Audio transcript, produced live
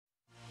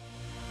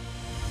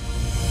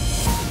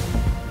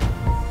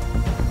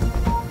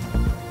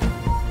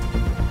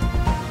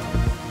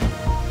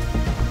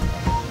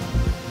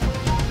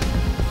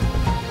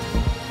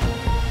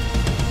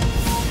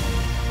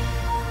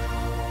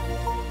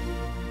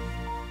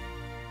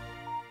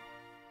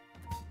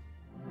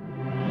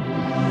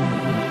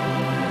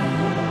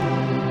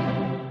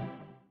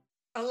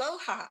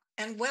Aloha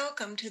and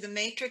welcome to the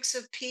Matrix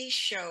of Peace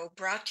show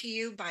brought to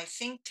you by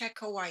Think Tech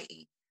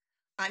Hawaii.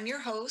 I'm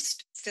your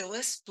host,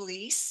 Phyllis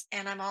Blees,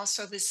 and I'm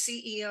also the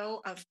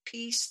CEO of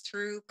Peace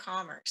Through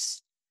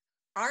Commerce.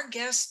 Our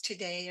guest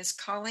today is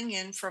calling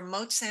in from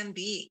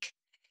Mozambique.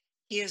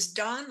 He is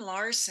Don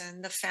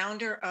Larson, the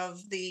founder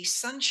of the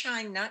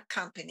Sunshine Nut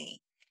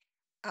Company,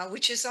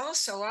 which is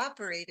also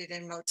operated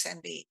in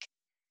Mozambique.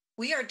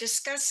 We are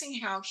discussing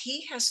how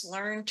he has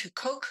learned to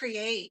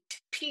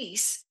co-create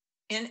peace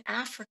in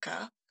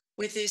Africa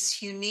with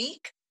this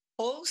unique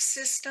whole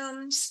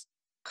systems,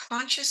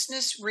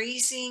 consciousness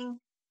raising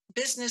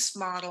business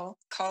model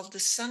called the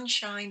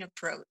Sunshine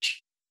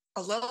Approach.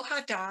 Aloha,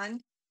 Don.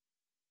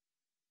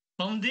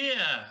 Bom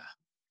dia.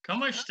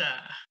 Como está?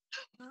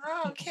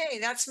 Okay,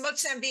 that's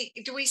Mozambique.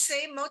 Do we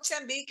say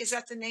Mozambique? Is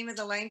that the name of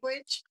the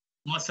language?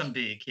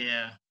 Mozambique,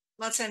 yeah.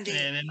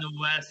 Mozambique. And in the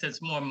West, it's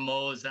more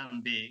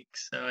Mozambique.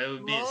 So it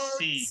would be a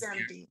C here.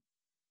 Mozambique.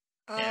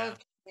 Yeah.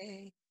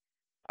 Okay.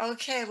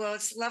 Okay, well,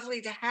 it's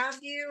lovely to have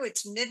you.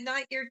 It's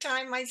midnight your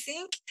time, I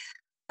think.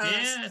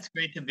 Yeah, it's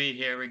great to be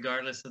here,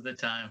 regardless of the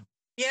time.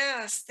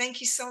 Yes, thank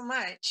you so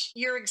much.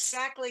 You're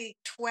exactly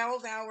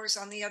 12 hours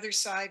on the other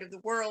side of the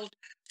world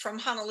from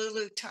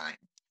Honolulu time.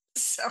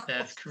 So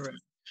that's correct.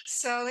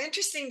 So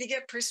interesting to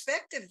get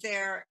perspective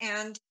there.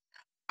 And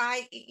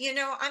I'm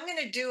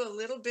going to do a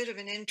little bit of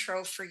an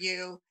intro for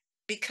you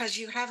because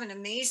you have an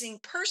amazing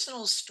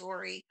personal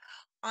story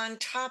on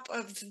top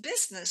of the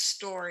business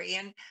story.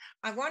 And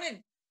I want to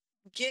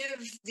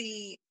give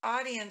the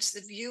audience,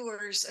 the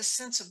viewers, a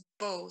sense of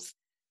both.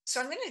 So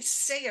I'm going to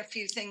say a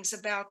few things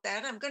about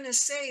that. I'm going to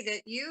say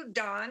that you,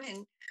 Don,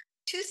 in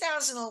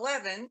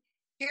 2011,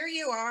 here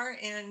you are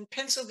in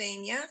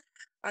Pennsylvania,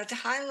 the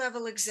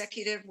high-level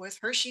executive with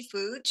Hershey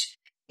Foods.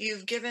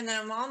 You've given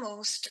them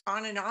almost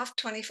on and off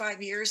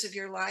 25 years of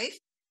your life.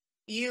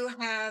 You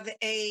have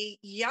a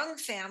young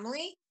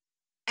family,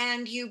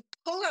 and you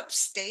pull up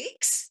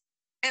stakes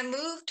and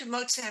move to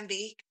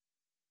Mozambique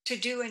to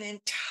do an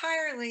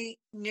entirely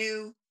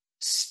new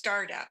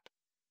startup.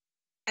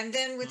 And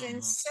then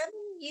within 7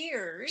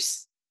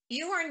 years,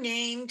 you are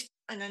named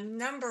in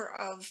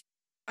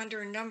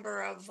under a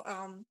number of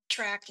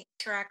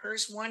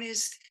trackers. One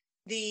is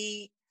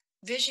the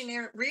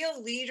Visionary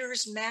Real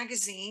Leaders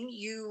magazine.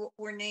 You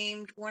were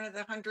named one of the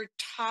 100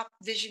 top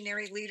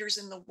visionary leaders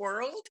in the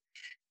world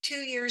 2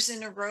 years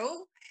in a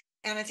row.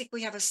 And I think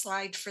we have a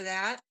slide for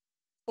that.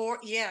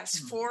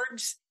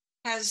 Forbes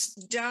has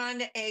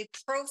done a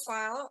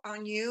profile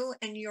on you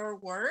and your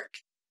work.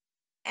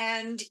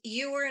 And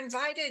you were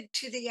invited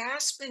to the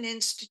Aspen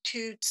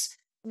Institute's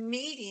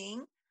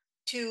meeting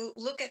to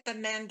look at the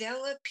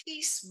Mandela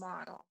Peace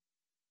Model.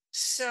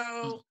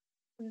 So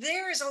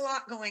there is a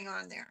lot going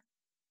on there.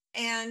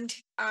 And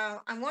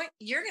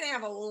you're going to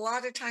have a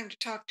lot of time to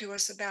talk to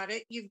us about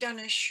it. You've done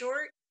a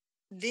short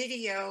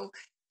video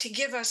to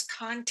give us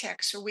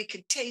context so we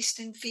could taste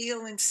and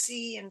feel and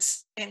see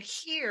and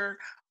hear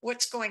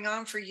what's going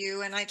on for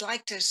you. And I'd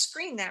like to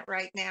screen that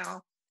right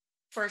now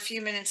for a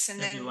few minutes, and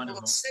then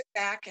we'll sit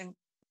back and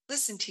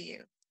listen to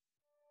you.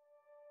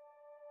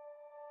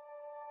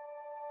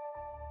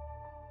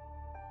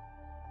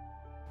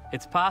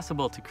 It's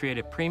possible to create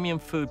a premium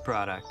food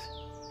product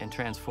and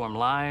transform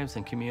lives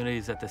and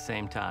communities at the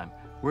same time.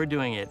 We're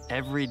doing it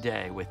every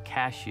day with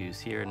cashews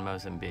here in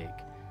Mozambique.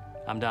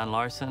 I'm Don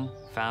Larson,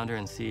 founder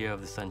and CEO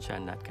of the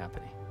Sunshine Nut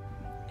Company.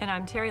 And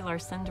I'm Terry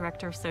Larson,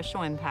 Director of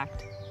Social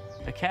Impact.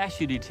 A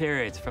cashew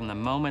deteriorates from the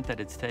moment that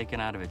it's taken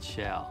out of its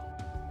shell.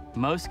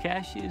 Most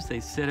cashews,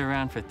 they sit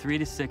around for 3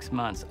 to 6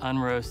 months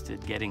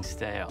unroasted, getting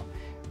stale.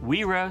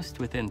 We roast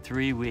within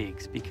 3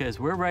 weeks because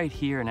we're right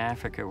here in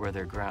Africa where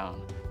they're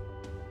grown.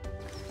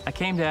 I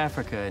came to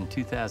Africa in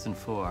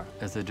 2004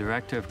 as the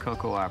Director of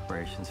Cocoa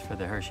Operations for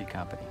the Hershey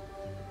Company.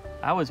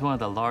 I was one of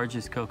the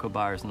largest cocoa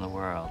buyers in the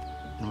world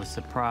and was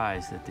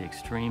surprised at the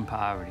extreme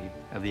poverty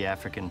of the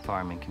African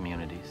farming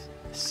communities.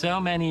 So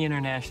many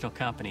international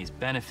companies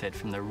benefit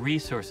from the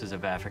resources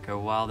of Africa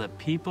while the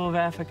people of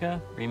Africa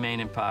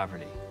remain in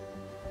poverty.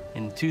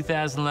 In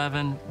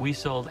 2011, we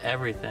sold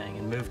everything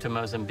and moved to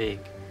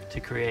Mozambique to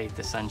create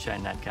the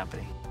Sunshine Nut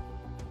Company.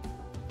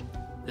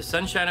 The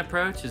Sunshine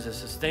Approach is a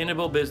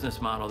sustainable business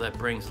model that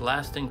brings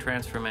lasting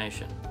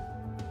transformation.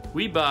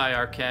 We buy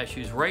our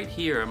cashews right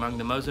here among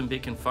the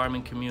Mozambican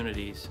farming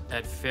communities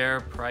at fair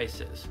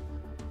prices.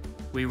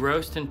 We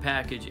roast and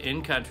package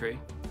in-country,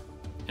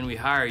 and we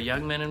hire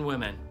young men and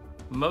women,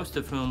 most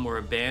of whom were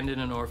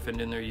abandoned and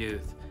orphaned in their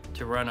youth,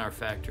 to run our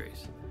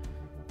factories.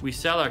 We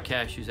sell our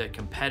cashews at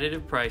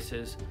competitive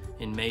prices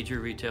in major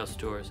retail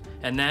stores,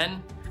 and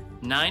then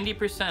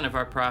 90% of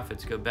our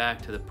profits go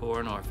back to the poor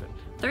and orphaned.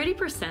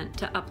 30%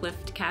 to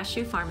uplift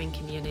cashew farming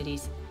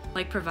communities,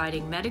 like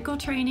providing medical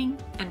training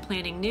and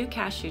planting new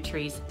cashew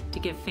trees to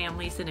give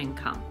families an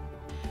income.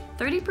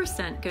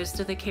 30% goes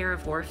to the care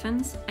of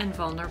orphans and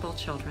vulnerable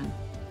children.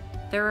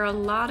 There are a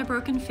lot of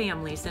broken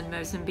families in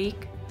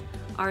Mozambique.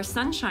 Our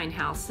Sunshine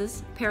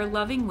Houses pair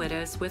loving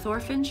widows with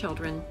orphan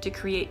children to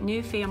create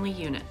new family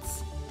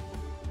units.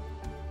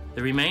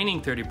 The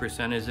remaining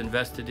 30% is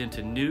invested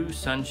into new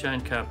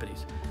Sunshine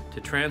companies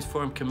to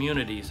transform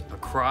communities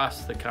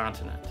across the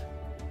continent.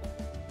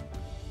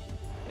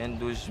 Em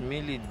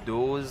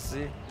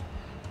 2012,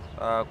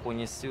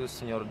 conheci o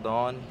Sr.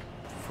 Don.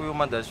 Fui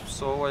uma das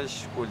pessoas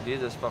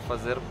escolhidas para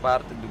fazer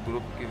parte do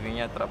grupo que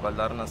vinha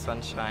trabalhar na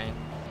Sunshine.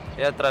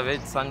 É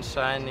através de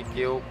Sunshine que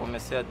eu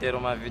comecei a ter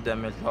uma vida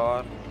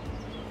melhor.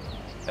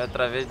 É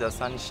através da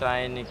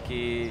Sunshine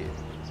que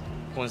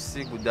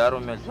consigo dar o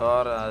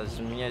melhor às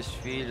minhas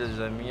filhas,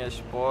 à minha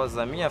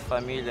esposa, à minha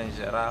família em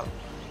geral.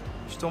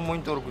 Estou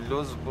muito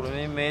orgulhoso por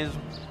mim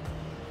mesmo,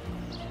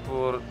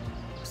 por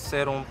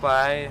ser um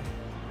pai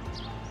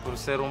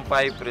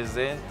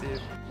presente.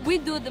 We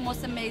do the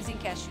most amazing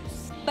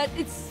cashews, but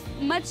it's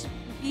much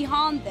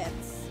beyond that.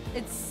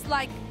 It's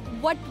like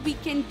what we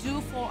can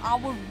do for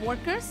our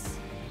workers,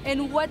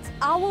 and what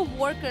our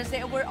workers,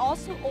 they were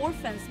also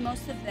orphans,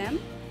 most of them,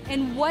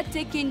 and what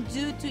they can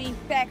do to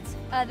impact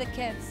other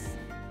kids.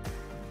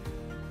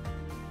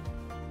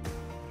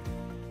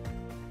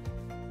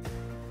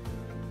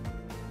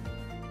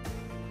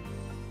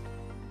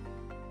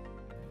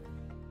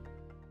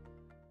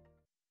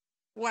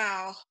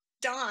 Wow,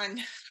 Don,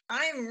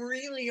 I'm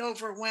really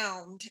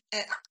overwhelmed.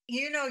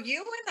 You know,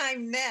 you and I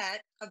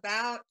met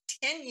about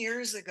 10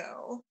 years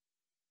ago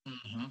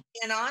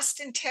in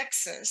Austin,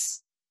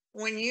 Texas,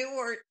 when you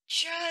were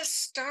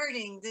just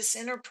starting this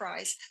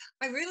enterprise.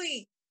 I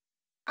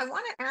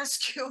want to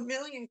ask you a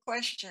million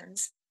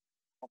questions.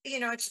 You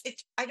know,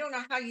 I don't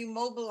know how you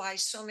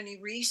mobilize so many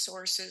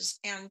resources,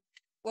 and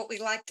what we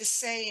like to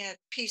say at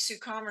Pisu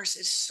Commerce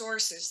is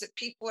sources, that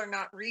people are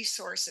not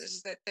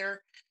resources, that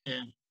they're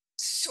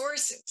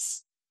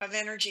sources of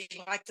energy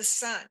like the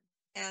sun,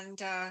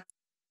 and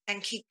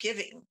keep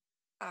giving.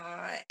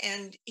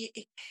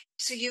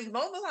 So you've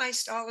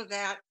mobilized all of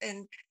that,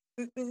 and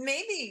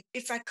maybe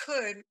if I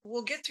could,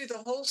 we'll get through the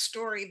whole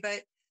story,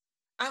 but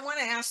I want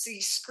to ask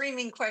these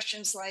screaming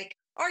questions like,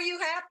 are you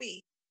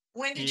happy?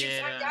 When did you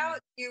find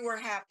out you were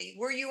happy?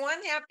 Were you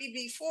unhappy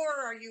before?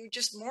 Are you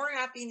just more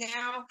happy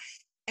now?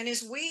 And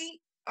as we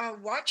are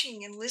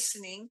watching and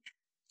listening,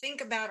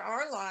 think about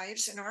our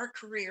lives and our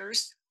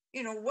careers,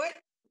 you know,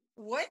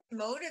 what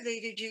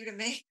motivated you to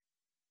make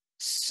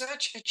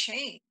such a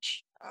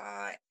change?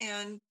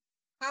 And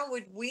how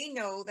would we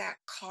know that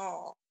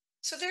call?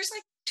 So there's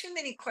like too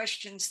many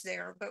questions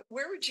there, but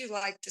where would you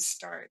like to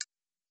start?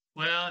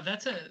 Well,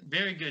 that's a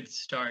very good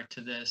start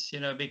to this, you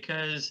know,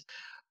 because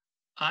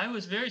I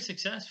was very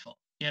successful,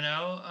 you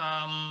know,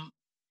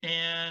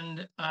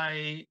 and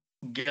I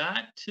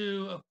got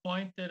to a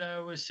point that I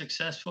was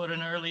successful at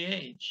an early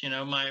age. You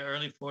know, my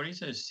early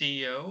 40s as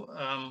CEO,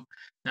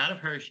 not of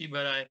Hershey,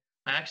 but I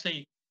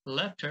actually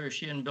left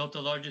Hershey and built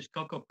the largest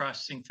cocoa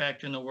processing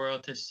factory in the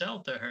world to sell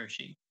to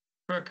Hershey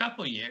for a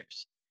couple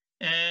years.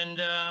 And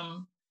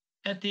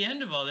at the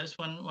end of all this,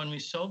 when we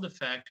sold the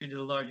factory to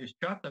the largest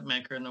chocolate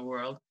maker in the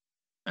world,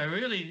 I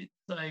really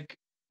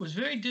was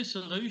very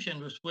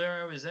disillusioned with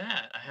where I was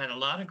at. I had a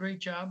lot of great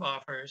job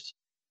offers,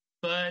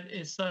 but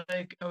it's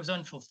like I was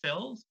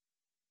unfulfilled.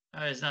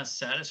 I was not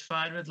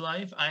satisfied with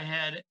life. I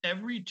had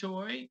every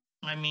toy.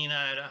 I mean,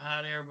 I had a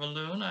hot air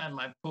balloon. I had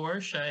my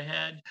Porsche. I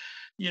had,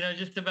 you know,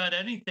 just about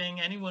anything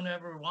anyone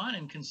ever wanted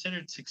and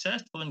considered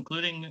successful,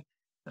 including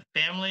a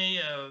family,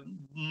 a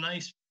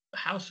nice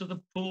house with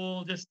a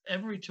pool, just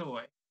every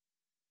toy.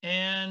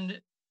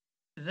 And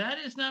that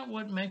is not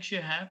what makes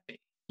you happy,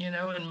 you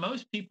know, and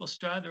most people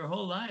strive their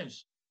whole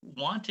lives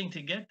wanting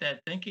to get that,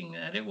 thinking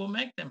that it will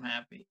make them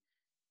happy.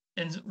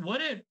 And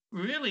what it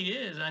really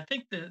is, I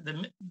think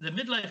the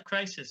midlife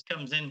crisis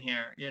comes in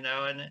here, you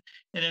know, and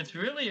it's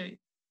really,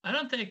 I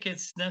don't think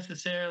it's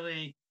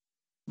necessarily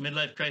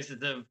midlife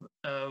crisis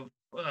of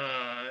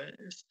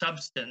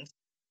substance.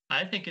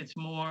 I think it's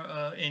more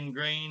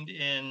ingrained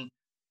in,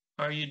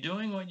 are you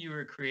doing what you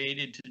were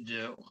created to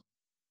do?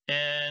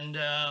 And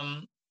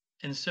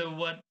so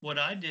what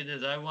I did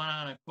is I went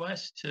on a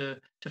quest to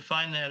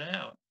find that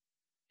out.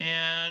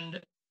 And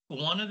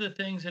one of the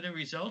things that it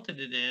resulted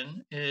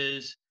in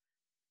is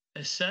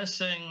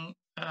assessing,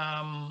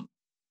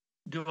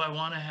 do I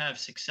want to have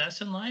success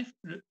in life,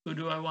 or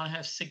do I want to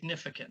have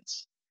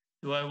significance?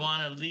 Do I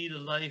want to lead a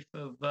life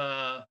of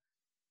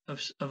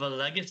a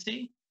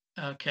legacy?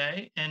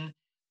 Okay, and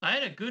I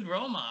had a good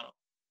role model.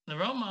 The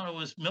role model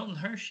was Milton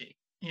Hershey,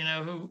 you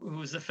know, who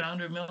was the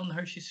founder of Milton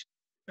Hershey's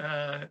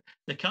the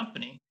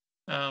company,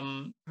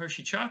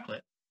 Hershey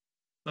Chocolate.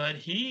 But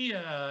he,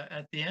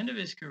 at the end of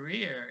his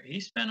career, he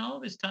spent all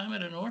of his time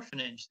at an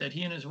orphanage that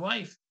he and his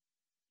wife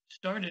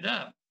started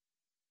up.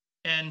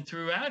 And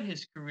throughout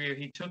his career,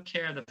 he took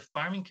care of the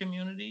farming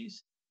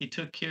communities, he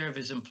took care of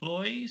his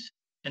employees,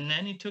 and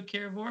then he took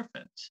care of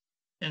orphans.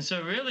 And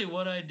so really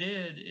what I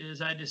did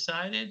is I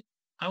decided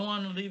I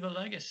want to leave a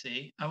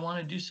legacy. I want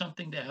to do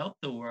something to help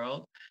the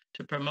world,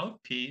 to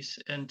promote peace,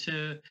 and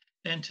to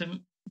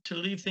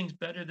leave things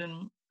better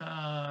than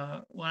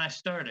when I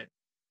started.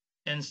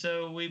 And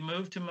so we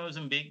moved to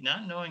Mozambique,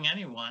 not knowing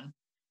anyone,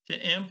 to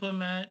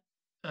implement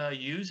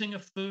using a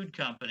food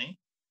company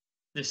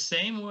the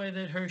same way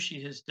that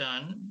Hershey has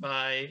done,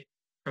 by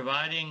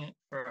providing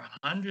for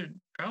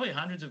probably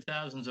hundreds of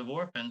thousands of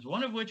orphans,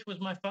 one of which was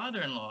my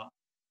father-in-law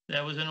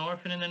that was an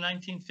orphan in the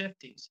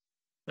 1950s.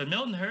 But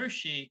Milton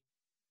Hershey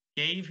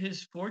gave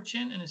his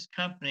fortune and his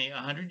company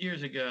 100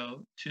 years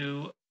ago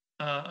to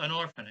an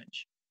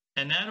orphanage.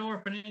 And that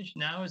orphanage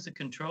now is the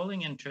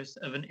controlling interest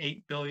of an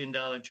 $8 billion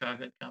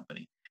chocolate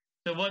company.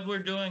 So what we're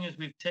doing is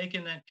we've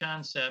taken that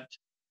concept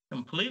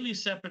completely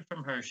separate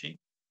from Hershey,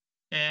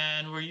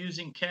 and we're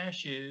using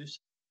cashews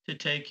to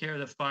take care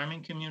of the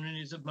farming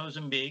communities of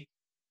Mozambique,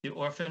 the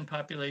orphan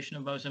population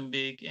of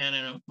Mozambique,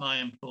 and my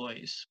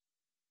employees.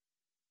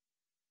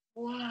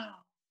 Wow.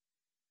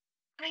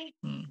 I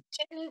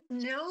didn't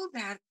know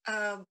that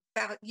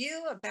about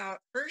you, about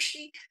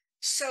Hershey.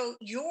 So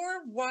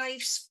your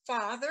wife's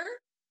father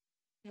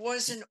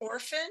was an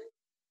orphan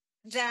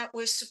that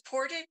was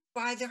supported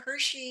by the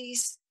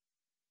Hershey's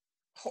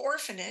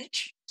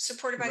orphanage,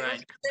 supported by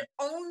Right. that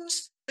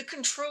owns the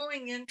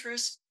controlling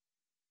interest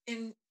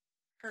in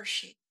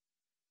Hershey.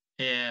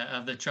 Yeah,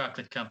 of the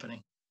chocolate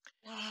company.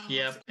 Wow.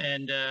 Yep.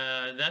 And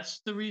that's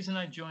the reason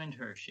I joined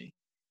Hershey.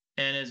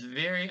 And it's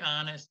very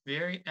honest,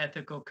 very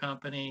ethical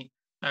company.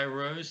 I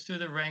rose through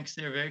the ranks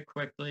there very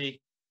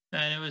quickly.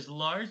 And it was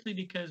largely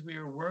because we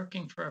were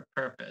working for a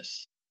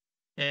purpose.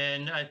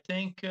 And I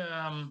think,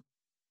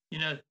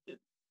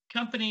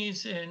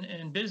 companies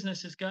and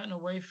business has gotten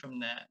away from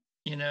that.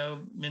 In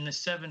the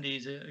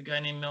 70s, a guy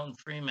named Milton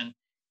Friedman,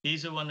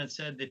 he's the one that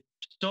said the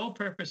sole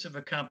purpose of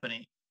a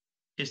company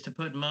is to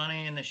put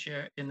money in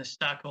the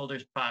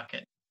stockholder's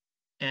pocket.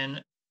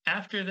 And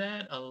after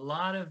that, a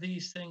lot of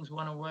these things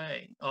went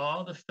away.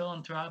 All the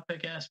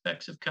philanthropic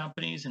aspects of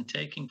companies and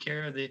taking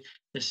care of the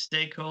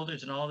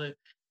stakeholders and all the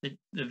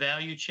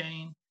value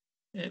chain,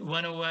 it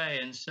went away.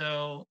 And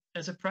so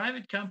as a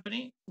private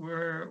company,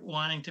 we're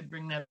wanting to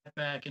bring that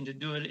back and to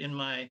do it in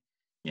my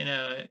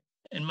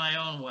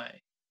own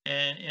way,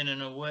 and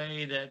in a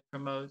way that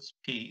promotes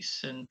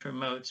peace and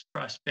promotes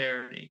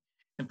prosperity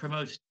and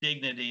promotes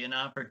dignity and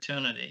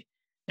opportunity.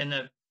 And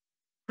the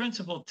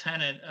principal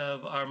tenet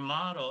of our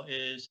model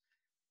is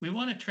we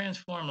want to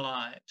transform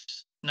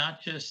lives,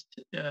 not just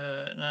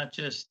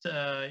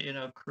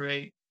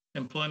create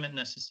employment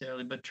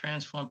necessarily, but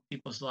transform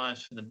people's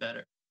lives for the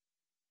better.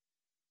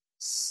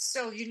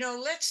 So,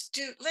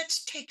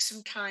 let's take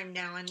some time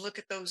now and look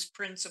at those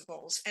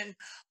principles and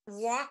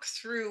walk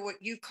through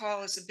what you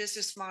call as a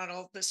business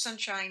model, the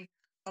Sunshine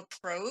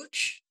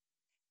Approach.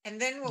 And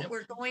then what Yep.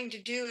 we're going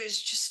to do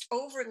is just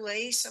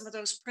overlay some of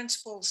those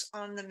principles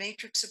on the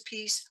Matrix of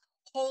Peace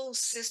whole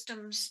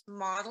systems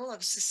model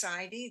of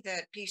society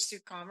that Peace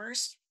Through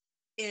Commerce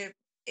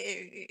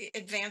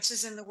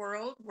advances in the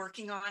world,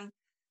 working on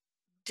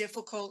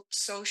difficult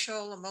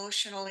social,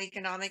 emotional,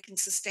 economic, and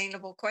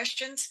sustainable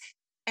questions.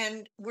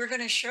 And we're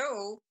going to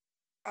show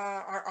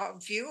our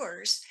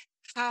viewers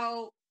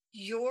how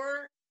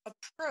your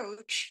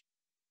approach,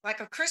 like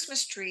a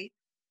Christmas tree,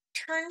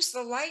 turns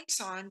the lights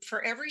on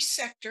for every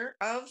sector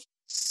of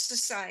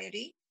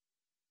society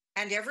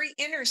and every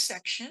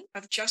intersection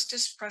of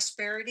justice,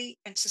 prosperity,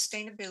 and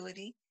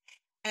sustainability.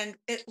 And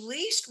at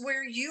least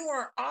where you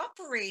are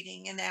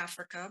operating in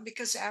Africa,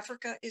 because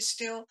Africa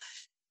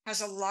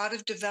has a lot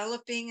of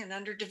developing and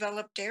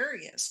underdeveloped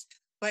areas,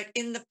 but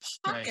in the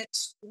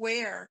pockets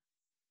where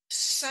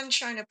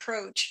Sunshine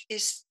Approach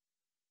is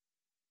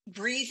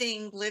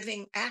breathing,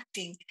 living,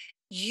 acting,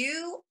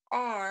 you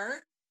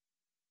are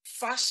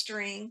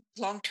fostering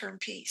long-term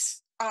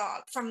peace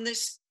from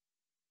this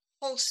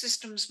whole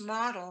systems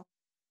model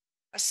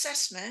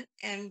assessment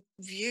and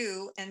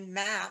view and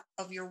map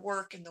of your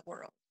work in the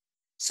world.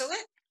 So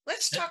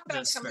let's talk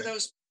about some of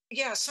those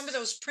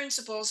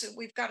principles. That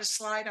we've got a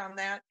slide on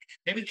that.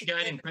 Maybe the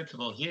guiding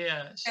principles.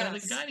 Yeah. So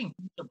Yes. The guiding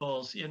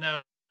principles,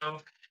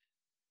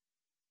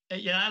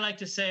 I like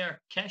to say our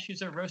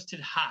cashews are roasted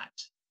hot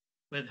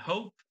with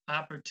hope,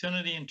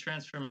 opportunity, and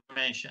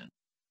transformation.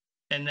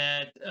 And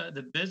that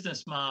the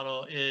business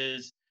model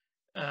is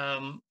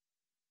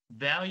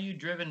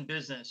value-driven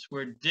business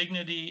where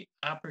dignity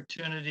and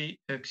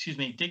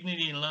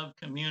love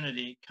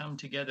community come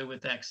together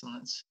with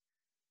excellence.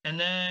 And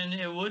then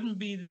it wouldn't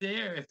be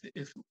there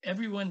if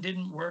everyone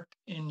didn't work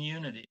in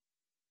unity.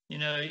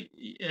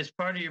 As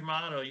part of your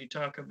model, you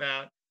talk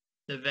about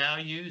the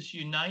values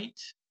unite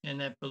and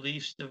that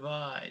beliefs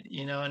divide,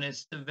 and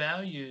it's the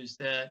values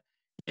that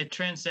it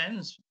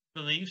transcends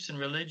beliefs and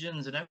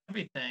religions and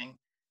everything.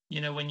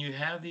 When you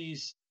have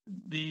these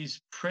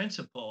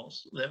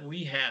principles that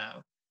we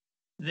have,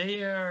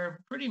 they are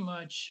pretty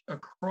much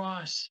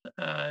across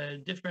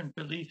different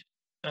belief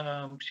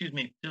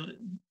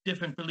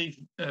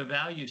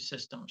value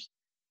systems.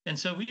 And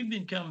so we've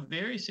become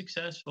very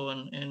successful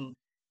in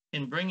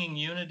bringing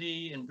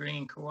unity and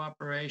bringing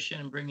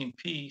cooperation and bringing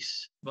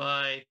peace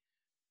by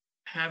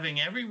having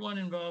everyone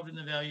involved in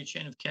the value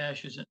chain of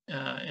cashews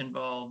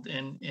involved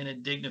in a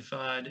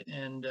dignified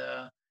and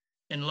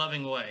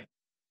loving way.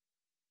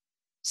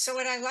 So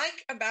what I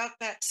like about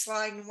that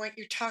slide and what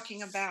you're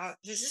talking about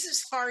is this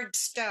is hard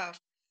stuff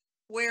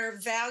where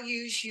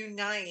values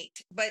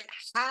unite, but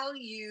how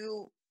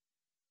you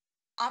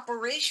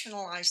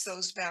operationalize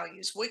those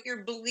values, what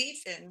your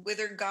belief in,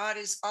 whether God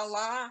is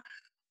Allah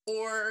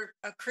or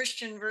a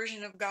Christian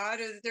version of God,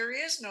 or there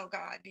is no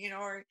God,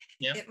 or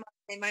Yeah.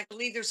 they might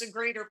believe there's a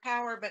greater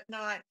power, but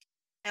not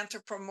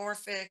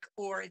anthropomorphic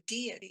or a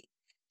deity.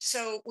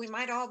 So we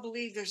might all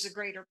believe there's a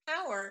greater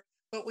power,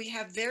 but we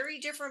have very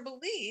different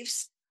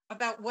beliefs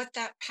about what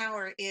that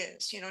power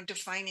is,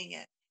 defining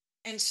it.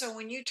 And so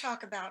when you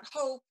talk about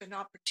hope and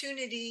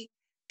opportunity,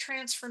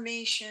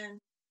 transformation,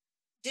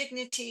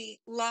 dignity,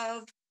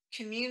 love,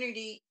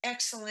 community,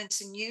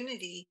 excellence, and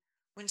unity,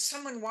 when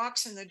someone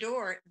walks in the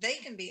door, they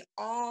can be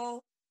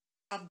all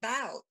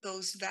about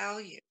those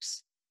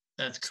values.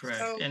 That's correct.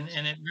 So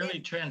And it really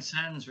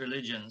transcends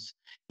religions.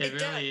 It it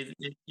does.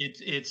 really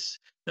it's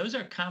those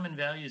are common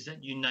values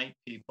that unite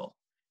people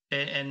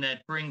and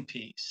that bring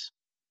peace.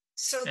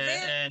 So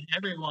then, And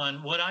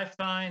everyone, what I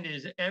find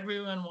is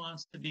everyone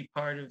wants to be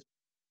part of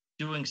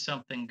doing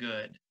something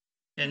good.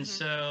 And mhm.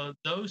 so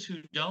those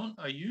who don't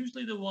are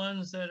usually the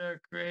ones that are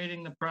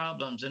creating the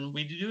problems. And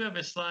we do have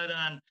a slide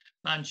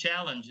on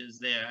challenges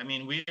there. I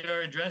mean, we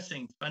are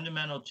addressing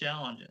fundamental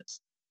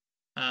challenges.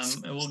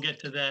 And we'll get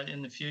to that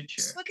in the Let's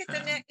future. look at the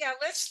next. Yeah,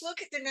 let's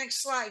look at the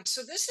next slide.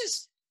 So this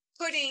is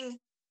putting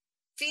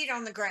feet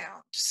on the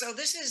ground. So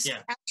this is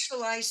Yeah.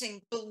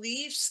 actualizing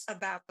beliefs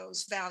about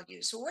those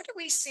values. So what are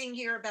we seeing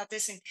here about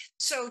this? And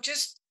so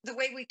just the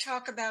way we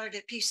talk about it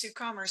at Peace Through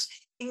Commerce,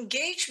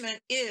 engagement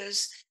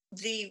is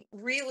the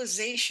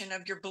realization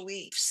of your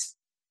beliefs.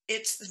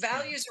 It's the Yeah.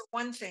 values are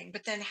one thing,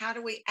 but then how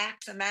do we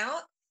act them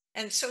out?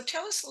 And so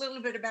tell us a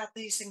little bit about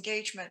these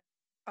engagement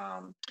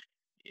um,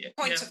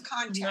 points Yeah. of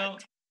contact. Well,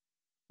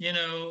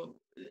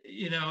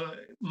 you know,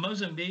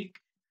 Mozambique,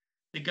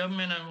 the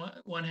government on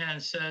one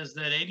hand says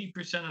that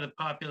 80% of the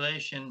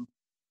population,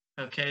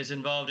 okay, is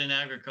involved in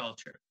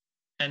agriculture.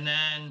 And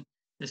then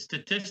the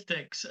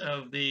statistics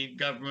of the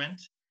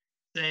government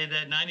say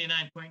that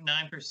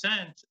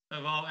 99.9%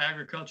 of all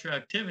agricultural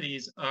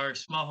activities are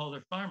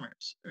smallholder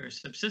farmers or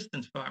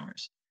subsistence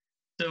farmers.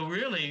 So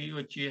really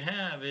what you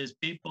have is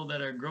people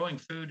that are growing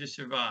food to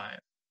survive,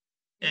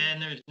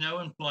 and there's no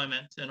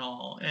employment and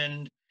all.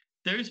 And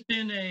there's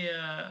been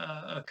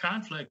a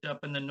conflict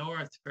up in the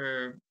north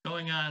for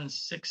going on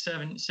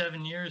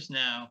 7 years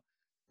now,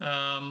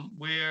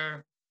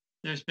 where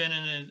there's been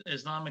an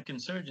Islamic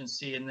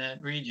insurgency in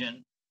that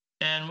region.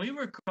 And we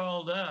were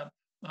called up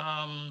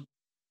a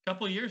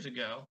couple of years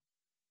ago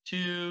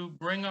to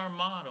bring our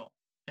model.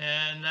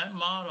 And that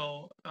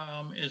model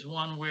is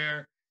one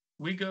where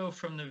we go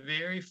from the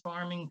very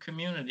farming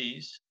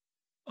communities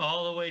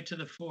all the way to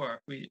the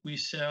fork. We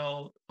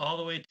sell all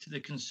the way to the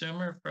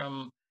consumer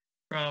from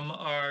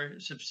our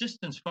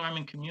subsistence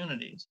farming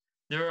communities.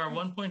 There are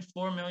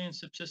 1.4 million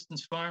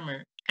subsistence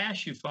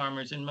cashew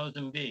farmers in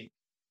Mozambique.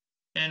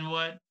 And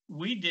what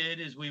we did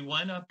is we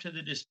went up to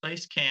the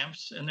displaced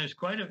camps, and there's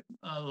quite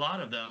a lot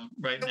of them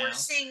right So we're now.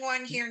 seeing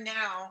one here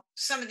now.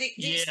 Some of these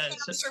Yeah,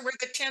 camps are where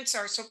the tents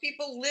are. So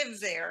people live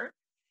there.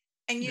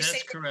 And you say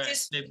that's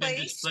correct. They've been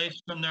displaced?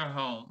 displaced from their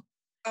home.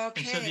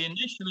 And so Okay.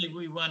 initially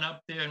we went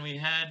up there and we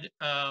had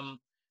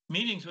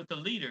meetings with the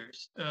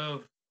leaders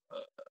of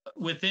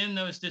within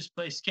those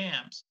displaced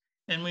camps.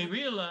 And we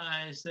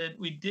realized that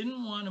we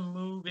didn't want to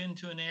move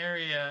into an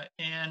area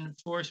and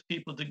force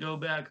people to go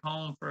back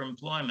home for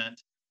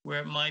employment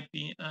where it might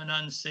be an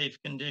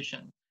unsafe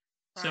condition.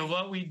 So Right.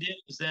 what we did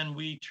is then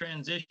we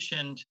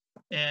transitioned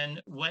and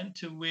went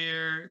to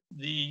where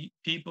the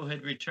people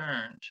had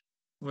returned,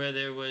 where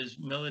there was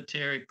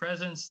military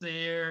presence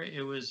there.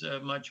 It was a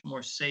much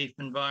more safe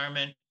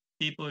environment.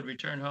 People had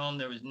returned home.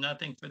 There was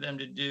nothing for them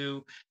to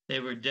do. They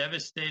were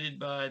devastated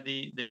by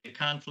the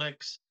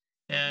conflicts,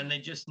 and they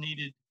just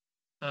needed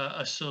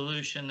a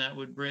solution that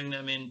would bring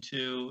them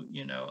into,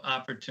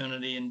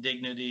 opportunity and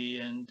dignity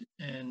and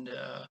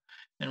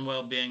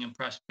well-being and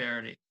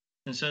prosperity.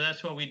 And so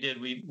that's what we did.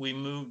 We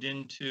moved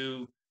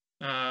into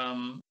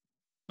an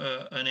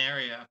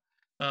area.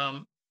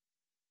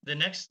 The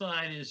next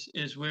slide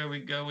is where we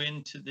go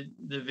into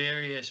the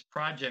various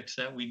projects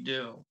that we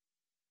do.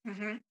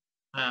 Mhm.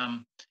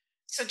 Um,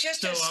 So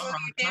just so to slow our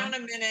you down a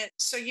minute,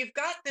 so you've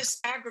got this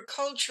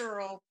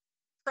agricultural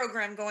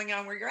program going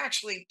on where you're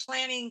actually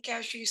planting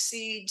cashew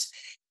seeds,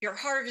 you're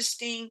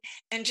harvesting,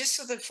 and just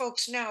so that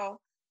folks know,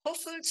 Whole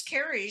Foods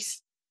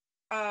carries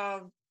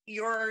uh,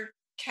 your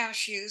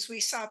cashews. We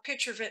saw a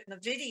picture of it in the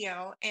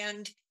video,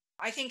 and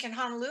I think in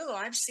Honolulu,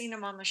 I've seen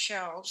them on the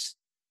shelves.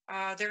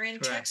 They're in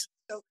correct. Texas.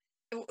 So,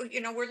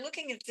 we're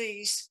looking at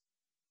these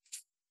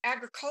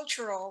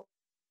agricultural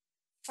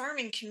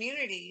farming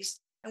communities,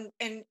 and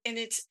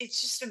it's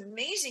just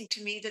amazing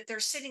to me that they're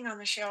sitting on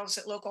the shelves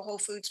at local Whole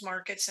Foods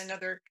markets and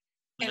other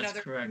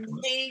That's correct.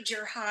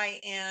 major high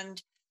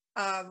end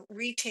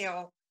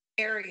retail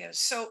areas.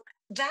 So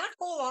that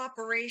whole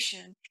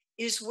operation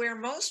is where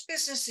most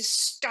businesses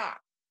stop.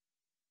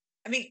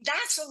 I mean,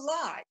 that's a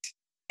lot,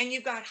 and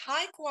you've got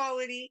high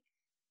quality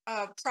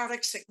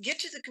products that get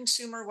to the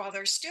consumer while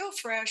they're still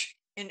fresh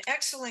in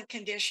excellent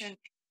condition.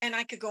 And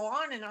I could go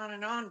on and on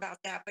and on about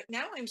that. But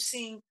now I'm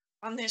seeing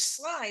on this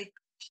slide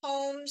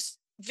homes,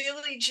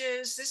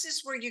 villages. This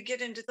is where you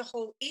get into the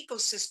whole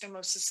ecosystem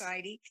of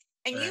society,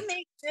 and you Correct.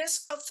 make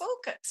this a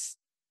focus.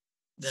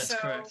 That's So,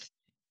 correct.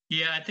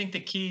 Yeah, I think the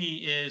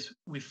key is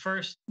we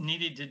first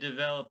needed to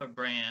develop a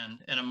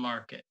brand and a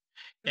market.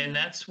 And mhm,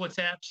 that's what's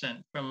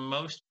absent from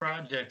most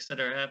projects that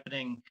are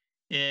happening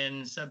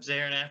in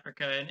sub-Saharan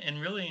Africa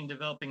and really in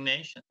developing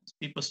nations.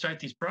 People start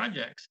these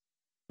projects,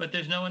 but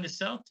there's no one to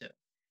sell to.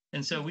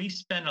 And so we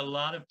spend a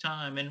lot of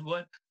time. And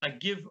what I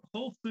give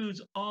Whole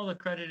Foods all the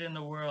credit in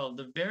the world.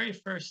 The very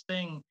first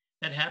thing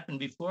that happened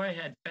before I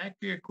had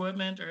factory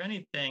equipment or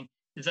anything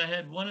is I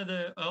had one of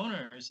the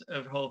owners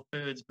of Whole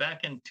Foods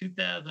back in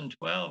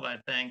 2012, I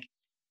think,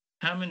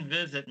 come and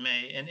visit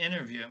me and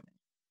interview me.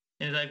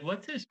 And he's like,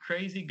 what's this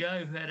crazy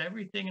guy who had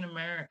everything in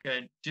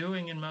America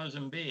doing in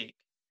Mozambique?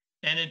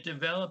 And it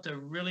developed a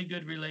really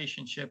good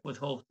relationship with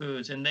Whole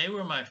Foods. And they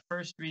were my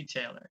first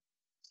retailer.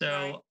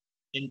 right. So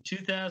in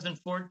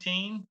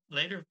 2014,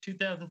 later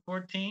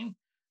 2014,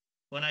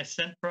 when I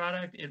sent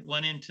product, it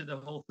went into the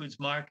Whole Foods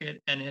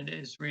market and it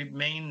has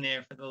remained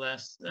there for the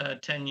last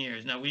 10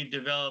 years. Now we've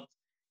developed,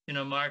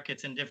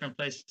 markets in different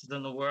places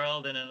in the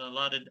world and in a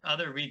lot of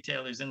other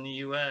retailers in the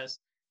US,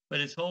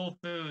 but it's Whole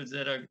Foods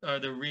that are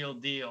the real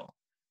deal,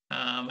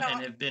 Well,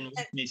 and have been with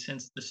and, me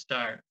since the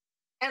start.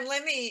 and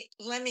let me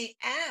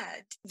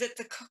add that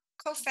the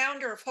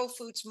co-founder of Whole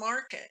Foods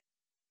Market,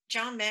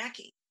 John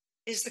Mackey,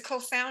 is the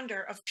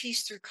co-founder of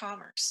Peace Through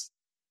Commerce.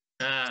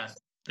 Ah, I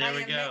there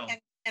we am, go.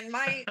 and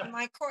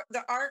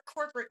our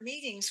corporate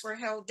meetings were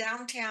held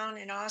downtown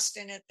in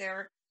Austin at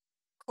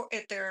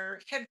their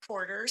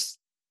headquarters,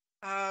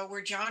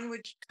 where John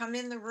would come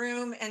in the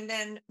room, and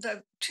then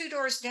the two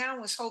doors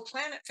down was Whole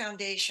Planet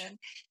Foundation.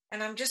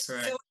 And I'm just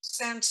Correct. Philip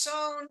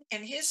Sansone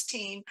and his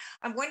team.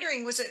 I'm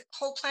wondering, was it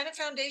Whole Planet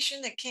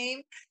Foundation that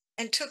came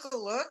and took a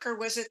look, or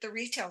was it the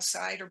retail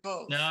side, or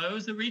both? No, it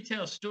was the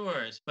retail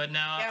stores, but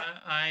now Yeah.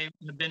 I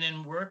have been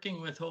in working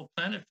with Whole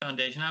Planet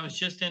Foundation. I was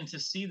just in to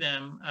see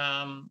them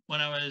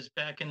when I was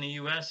back in the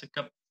U.S.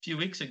 few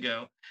weeks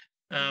ago,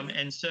 Mhm.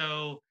 and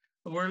so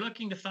we're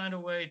looking to find a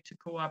way to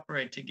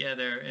cooperate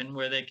together and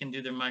where they can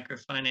do their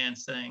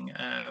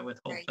microfinancing with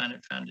Whole Right.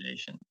 Planet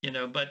Foundation.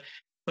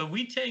 But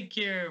we take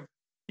care of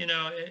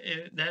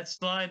that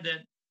slide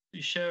that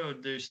you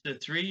showed. There's the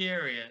three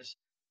areas.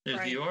 There's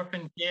the Right.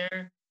 orphan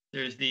care.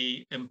 There's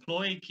the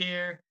employee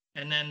care,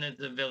 and then there's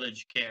the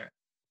village care.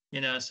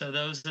 So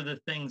those are the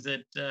things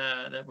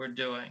that we're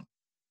doing.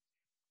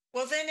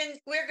 Well, then,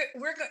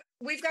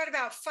 we've got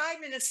about 5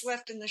 minutes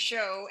left in the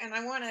show, and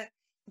I want to,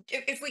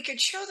 if we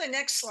could show the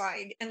next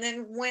slide, and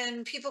then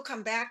when people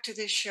come back to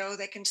this show,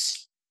 they can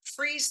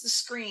freeze the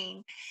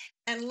screen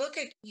and look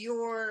at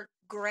your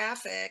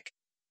graphic,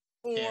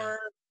 Yeah,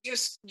 or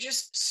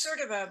just sort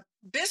of a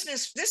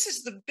business. This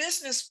is the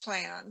business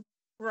plan,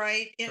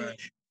 right? In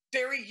right.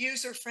 very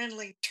user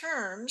friendly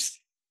terms,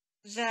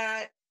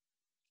 that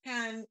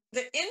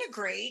that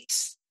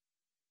integrates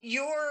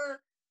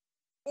your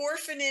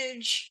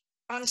orphanage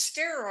on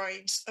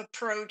steroids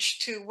approach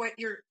to what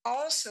you're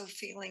also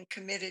feeling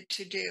committed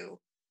to do.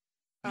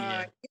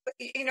 Uh,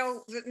 Yeah,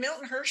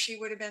 Milton Hershey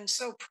would have been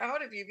so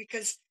proud of you,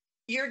 because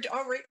you're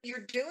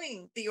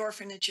doing the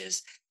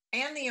orphanages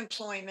and the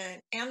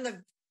employment and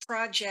the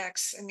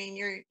projects. I mean,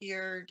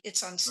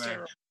 it's on right.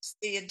 steroids,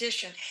 the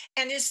addition.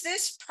 And is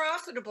this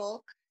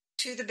profitable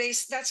to the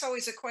base? That's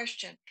always a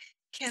question.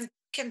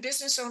 Can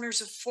business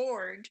owners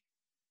afford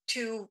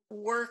to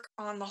work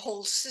on the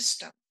whole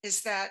system?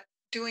 Is that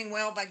doing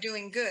well by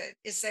doing good?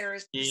 Is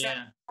that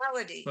Yeah.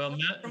 quality Well, from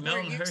where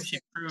Milton you Hershey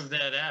sit? proved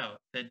that out,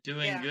 that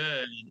doing Yeah.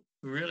 good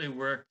really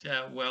worked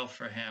out well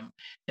for him.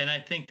 And I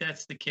think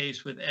that's the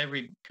case with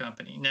every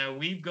company. Now,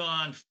 we've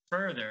gone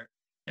further.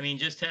 I mean,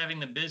 just having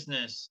the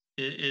business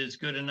is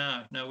good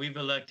enough. Now, we've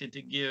elected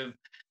to give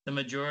the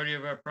majority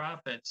of our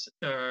profits,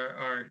 or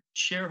our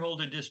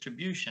shareholder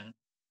distribution,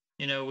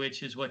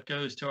 which is what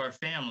goes to our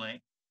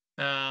family,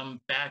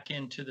 back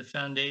into the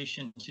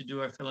foundation to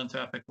do our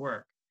philanthropic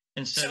work.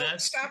 And so So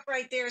that's, stop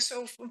right there.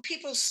 So when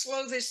people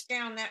slow this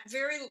down, that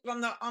very on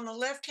the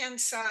left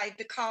hand side,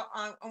 the call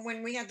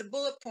when we had the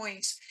bullet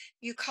points,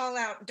 you call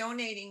out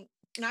donating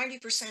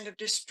 90% of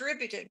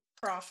distributed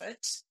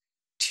profits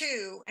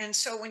to. And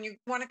so when you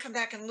want to come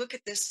back and look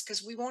at this,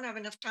 because we won't have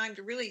enough time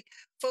to really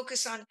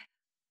focus on,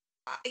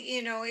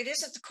 it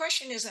isn't, the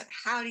question isn't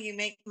how do you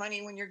make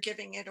money when you're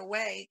giving it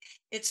away.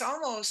 It's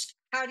almost,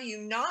 how do you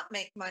not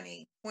make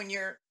money when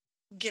you're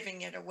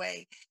giving it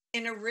away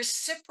in a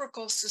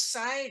reciprocal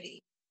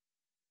society?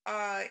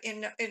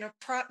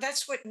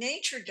 That's what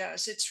nature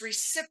does. It's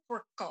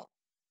reciprocal.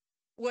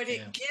 What yeah,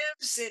 it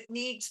gives, it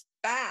needs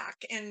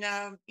back. And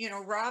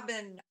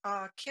Robin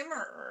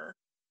Kimmerer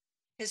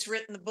has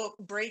written the book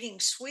Braiding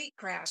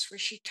Sweetgrass, where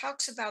she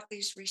talks about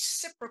these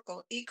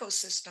reciprocal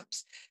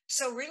ecosystems.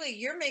 So really,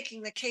 you're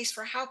making the case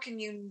for how can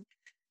you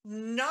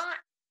not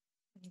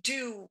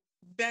do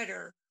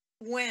better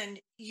when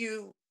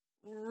you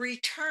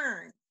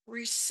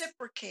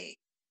reciprocate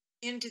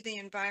into the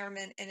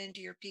environment and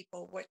into your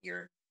people what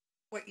you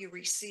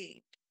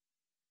received.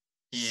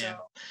 So yeah.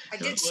 I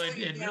Well, did slow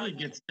you it down. really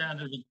gets down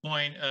to the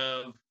point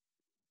of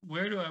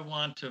where do I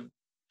want to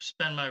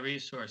spend my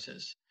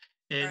resources?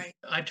 Right.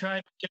 I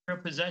tried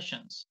different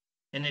possessions,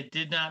 and it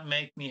did not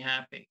make me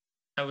happy.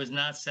 I was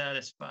not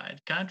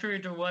satisfied. Contrary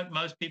to what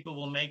most people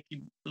will make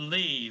you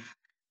believe,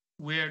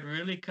 where it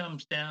really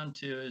comes down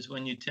to is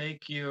when you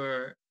take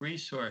your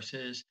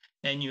resources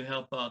and you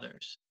help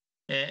others.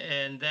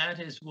 And that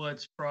is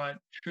what's brought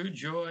true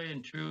joy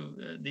and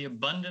true the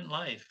abundant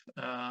life,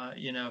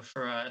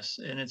 for us.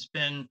 And it's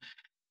been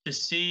to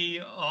see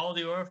all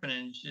the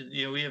orphanage.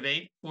 We have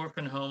 8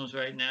 orphan homes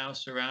right now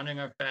surrounding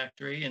our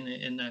factory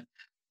in the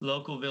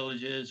local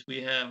villages.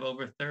 We have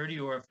over 30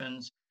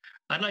 orphans.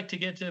 I'd like to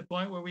get to the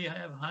point where we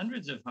have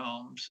hundreds of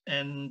homes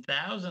and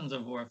thousands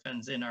of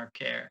orphans in our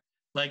care,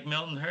 like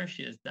Milton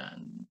Hershey has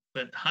done,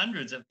 but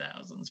hundreds of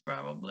thousands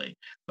probably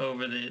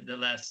over the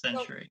last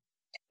century.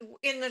 Well,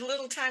 in the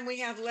little time we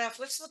have left,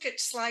 let's look at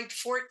slide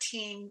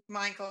 14,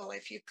 Michael,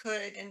 if you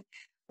could, and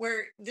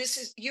where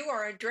you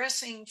are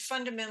addressing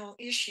fundamental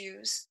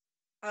issues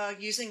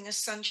using the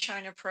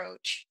sunshine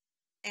approach.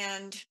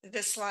 And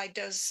this slide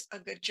does a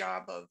good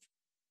job of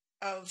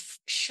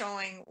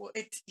showing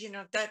it,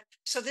 that,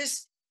 so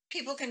this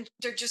people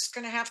they're just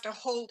going to have to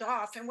hold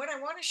off. And what I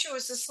want to show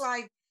is the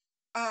slide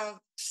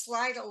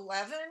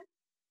 11,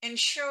 and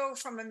show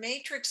from a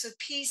matrix of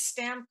peace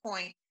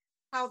standpoint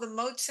how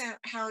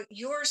how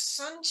your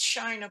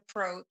sunshine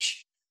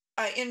approach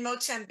in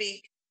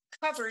Mozambique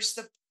covers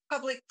the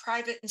public,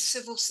 private, and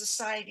civil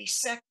society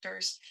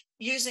sectors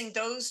using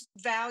those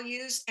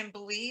values and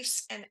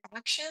beliefs and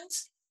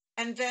actions.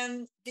 And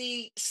then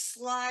the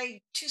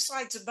two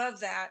slides above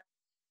that,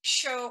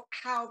 show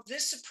how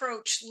this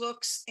approach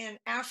looks in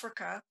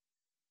Africa.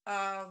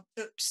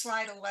 The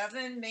slide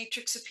 11,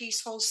 Matrix of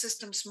Peace Whole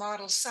Systems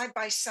Model,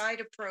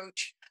 side-by-side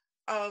approach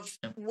of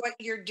what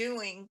you're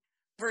doing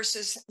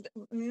versus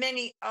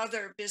many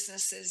other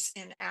businesses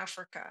in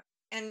Africa.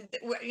 And,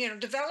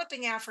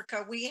 developing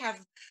Africa, we have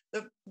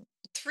the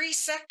 3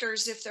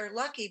 sectors if they're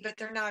lucky, but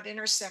they're not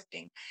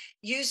intersecting.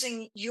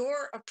 Using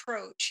your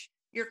approach,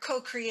 you're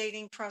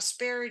co-creating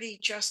prosperity,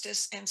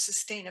 justice, and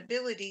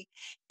sustainability,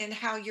 and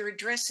how you're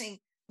addressing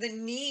the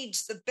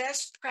needs, the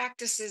best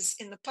practices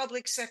in the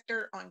public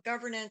sector on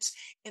governance,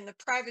 in the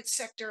private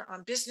sector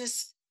on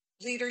business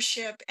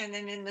leadership, and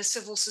then in the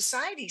civil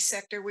society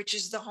sector, which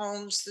is the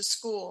homes, the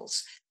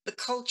schools, the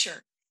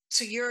culture.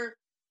 So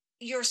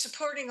you're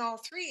supporting all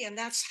 3, and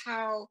that's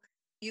how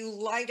you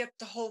light up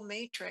the whole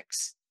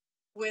matrix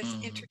with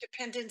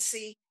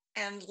interdependency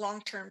and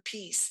long-term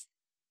peace.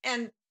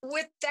 And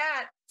with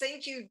that,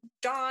 thank you,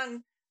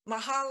 Don.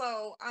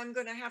 Mahalo. I'm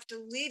going to have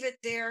to leave it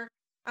there.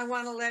 I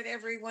want to let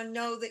everyone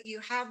know that you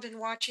have been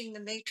watching the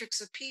Matrix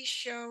of Peace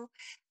show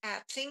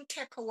at Think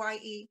Tech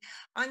Hawaii.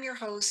 I'm your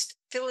host,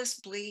 Phyllis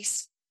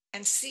Blees,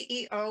 and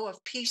CEO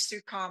of Peace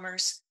Through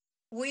Commerce.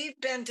 We've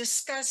been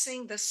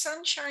discussing the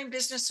sunshine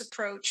business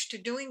approach to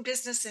doing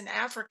business in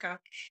Africa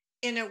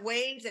in a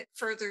way that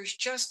furthers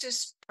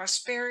justice,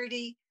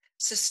 prosperity,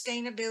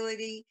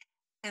 sustainability,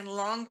 and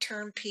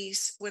long-term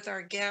peace with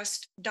our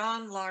guest,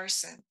 Don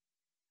Larson.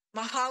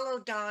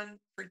 Mahalo, Don,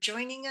 for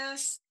joining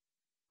us.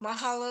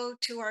 Mahalo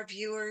to our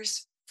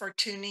viewers for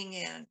tuning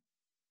in.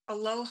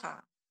 Aloha.